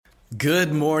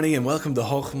Good morning and welcome to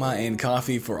Chokhmah and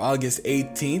Coffee for August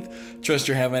 18th. Trust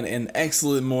you're having an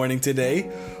excellent morning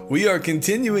today. We are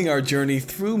continuing our journey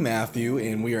through Matthew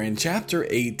and we are in chapter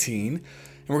 18. And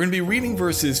we're going to be reading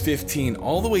verses 15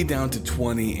 all the way down to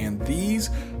 20. And these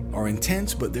are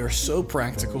intense, but they're so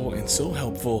practical and so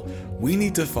helpful. We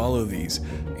need to follow these.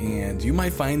 And you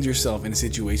might find yourself in a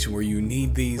situation where you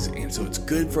need these. And so it's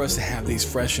good for us to have these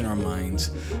fresh in our minds.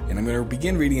 And I'm going to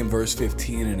begin reading in verse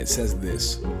 15 and it says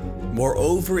this.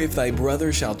 Moreover, if thy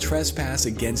brother shall trespass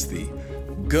against thee,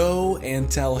 go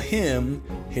and tell him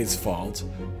his fault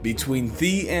between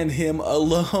thee and him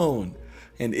alone.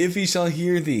 And if he shall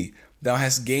hear thee, thou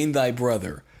hast gained thy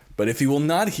brother. But if he will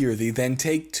not hear thee, then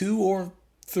take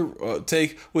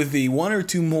take with thee one or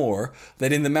two more,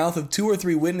 that in the mouth of two or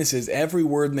three witnesses every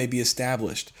word may be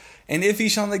established. And if he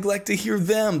shall neglect to hear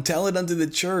them, tell it unto the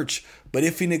church. But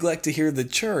if he neglect to hear the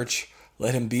church,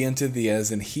 let him be unto thee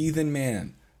as an heathen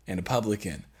man and a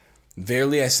publican.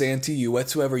 Verily I say unto you,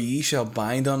 whatsoever ye shall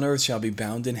bind on earth shall be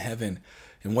bound in heaven,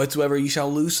 and whatsoever ye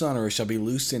shall loose on earth shall be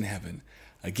loosed in heaven.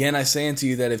 Again I say unto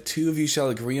you that if two of you shall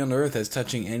agree on earth as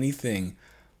touching anything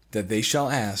that they shall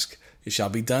ask, it shall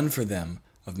be done for them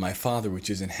of my Father which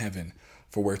is in heaven.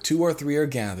 For where two or three are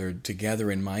gathered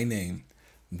together in my name,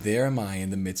 there am I in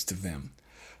the midst of them.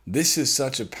 This is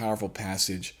such a powerful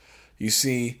passage. You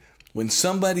see, when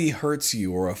somebody hurts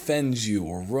you or offends you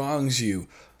or wrongs you,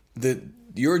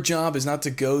 your job is not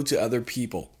to go to other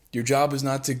people. Your job is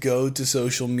not to go to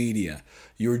social media.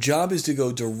 Your job is to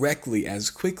go directly, as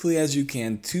quickly as you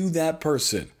can, to that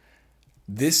person.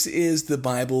 This is the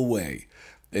Bible way.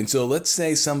 And so let's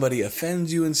say somebody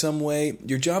offends you in some way.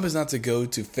 Your job is not to go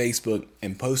to Facebook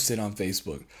and post it on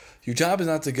Facebook. Your job is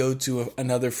not to go to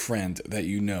another friend that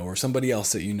you know or somebody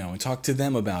else that you know and talk to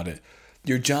them about it.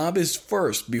 Your job is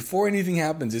first, before anything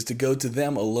happens, is to go to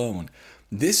them alone.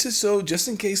 This is so, just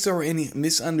in case there are any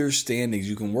misunderstandings,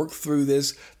 you can work through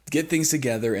this, get things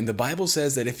together. And the Bible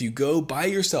says that if you go by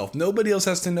yourself, nobody else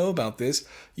has to know about this,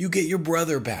 you get your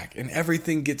brother back and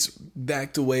everything gets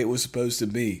back to the way it was supposed to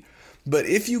be. But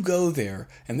if you go there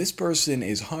and this person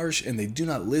is harsh and they do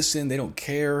not listen, they don't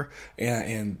care,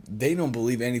 and they don't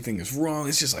believe anything is wrong,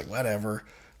 it's just like whatever.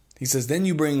 He says, then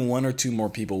you bring one or two more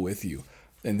people with you.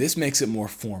 And this makes it more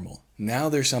formal. Now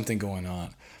there's something going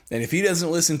on. And if he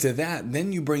doesn't listen to that,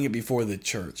 then you bring it before the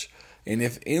church. And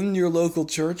if in your local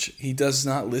church he does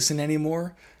not listen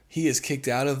anymore, he is kicked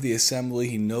out of the assembly.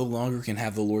 He no longer can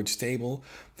have the Lord's table.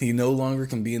 He no longer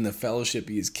can be in the fellowship.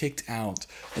 He is kicked out.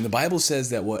 And the Bible says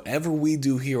that whatever we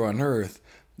do here on earth,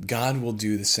 God will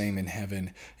do the same in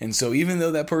heaven. And so even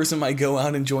though that person might go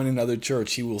out and join another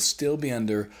church, he will still be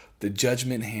under the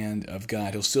judgment hand of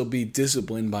God. He'll still be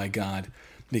disciplined by God,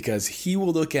 because he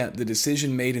will look at the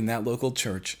decision made in that local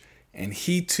church, and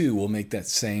he too will make that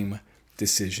same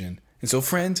decision. And so,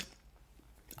 friend,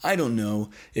 I don't know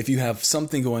if you have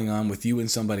something going on with you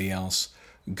and somebody else.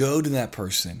 Go to that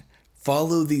person.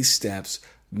 Follow these steps.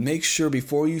 Make sure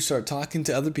before you start talking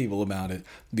to other people about it,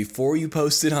 before you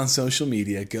post it on social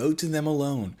media, go to them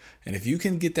alone. And if you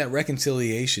can get that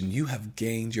reconciliation, you have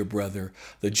gained your brother.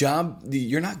 The job,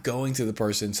 you're not going to the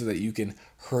person so that you can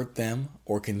hurt them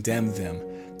or condemn them.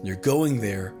 You're going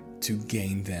there to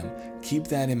gain them. Keep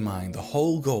that in mind. The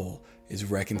whole goal is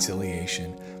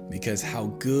reconciliation, because how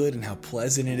good and how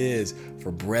pleasant it is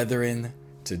for brethren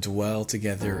to dwell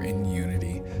together in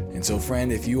unity. And so,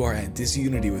 friend, if you are at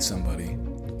disunity with somebody,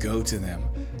 go to them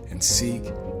and seek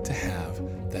to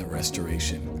have that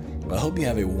restoration. But I hope you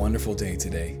have a wonderful day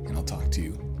today, and I'll talk to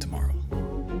you